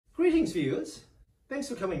Greetings viewers, thanks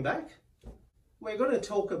for coming back. We're going to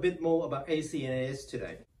talk a bit more about ACNES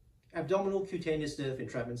today, Abdominal Cutaneous Nerve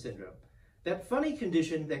Entrapment Syndrome, that funny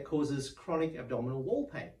condition that causes chronic abdominal wall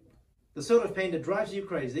pain. The sort of pain that drives you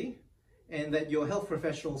crazy and that your health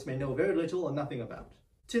professionals may know very little or nothing about.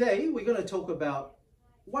 Today we're going to talk about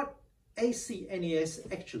what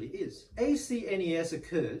ACNES actually is. ACNES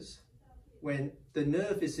occurs when the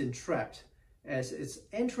nerve is entrapped as it's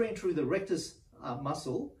entering through the rectus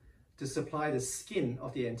muscle to supply the skin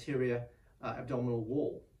of the anterior abdominal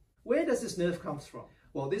wall. Where does this nerve come from?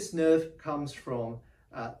 Well, this nerve comes from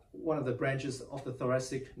one of the branches of the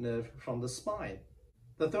thoracic nerve from the spine.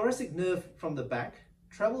 The thoracic nerve from the back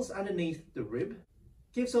travels underneath the rib,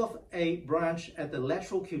 gives off a branch at the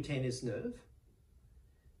lateral cutaneous nerve,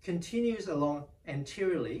 continues along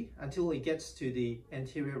anteriorly until it gets to the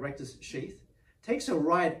anterior rectus sheath, takes a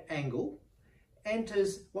right angle,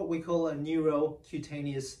 enters what we call a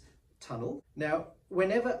neurocutaneous tunnel. Now,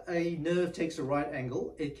 whenever a nerve takes a right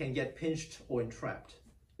angle, it can get pinched or entrapped.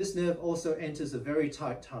 This nerve also enters a very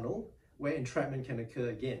tight tunnel where entrapment can occur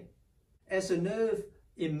again. As a nerve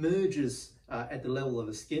emerges at the level of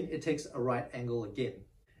the skin, it takes a right angle again.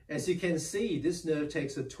 As you can see, this nerve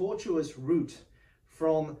takes a tortuous route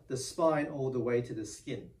from the spine all the way to the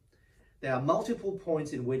skin. There are multiple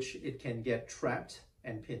points in which it can get trapped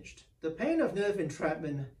and pinched. The pain of nerve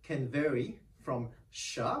entrapment can vary from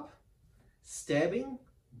sharp, stabbing,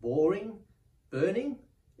 boring, burning.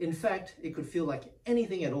 In fact, it could feel like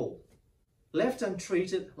anything at all. Left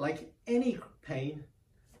untreated, like any pain,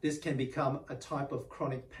 this can become a type of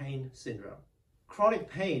chronic pain syndrome. Chronic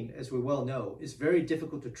pain, as we well know, is very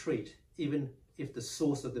difficult to treat, even if the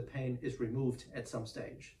source of the pain is removed at some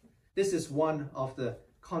stage. This is one of the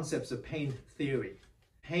concepts of pain theory.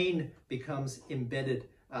 Pain becomes embedded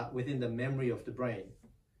within the memory of the brain.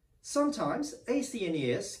 Sometimes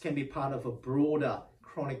ACNES can be part of a broader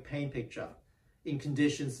chronic pain picture in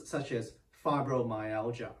conditions such as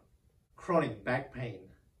fibromyalgia, chronic back pain,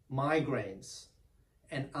 migraines,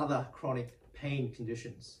 and other chronic pain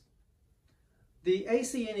conditions. The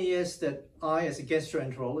ACNES that I as a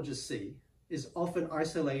gastroenterologist see is often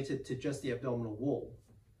isolated to just the abdominal wall.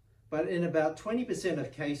 But in about 20%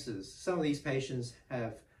 of cases, some of these patients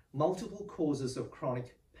have multiple causes of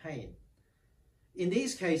chronic pain. In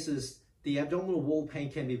these cases, the abdominal wall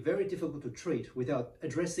pain can be very difficult to treat without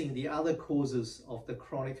addressing the other causes of the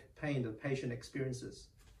chronic pain the patient experiences.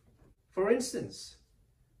 For instance,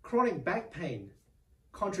 chronic back pain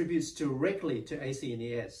contributes directly to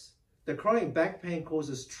ACNES. The chronic back pain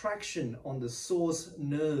causes traction on the source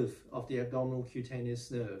nerve of the abdominal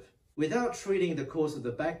cutaneous nerve. Without treating the cause of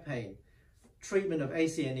the back pain, treatment of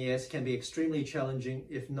ACNES can be extremely challenging,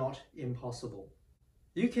 if not impossible.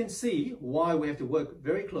 You can see why we have to work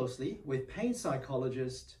very closely with pain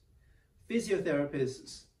psychologists,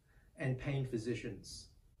 physiotherapists, and pain physicians.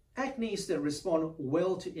 ACNES that respond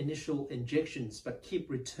well to initial injections but keep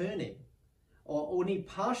returning, or only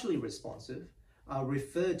partially responsive, are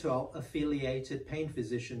referred to our affiliated pain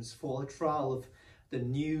physicians for a trial of the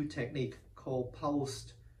new technique called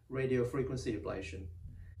pulsed radiofrequency ablation.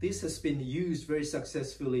 This has been used very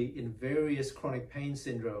successfully in various chronic pain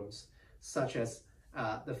syndromes, such as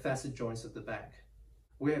the facet joints of the back.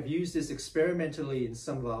 We have used this experimentally in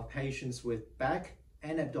some of our patients with back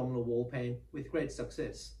and abdominal wall pain with great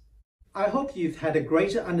success. I hope you've had a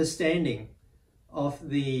greater understanding of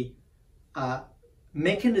the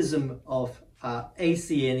mechanism of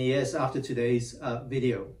ACNES after today's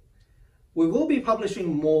video. We will be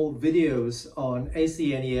publishing more videos on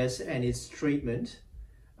ACNES and its treatment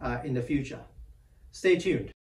in the future. Stay tuned.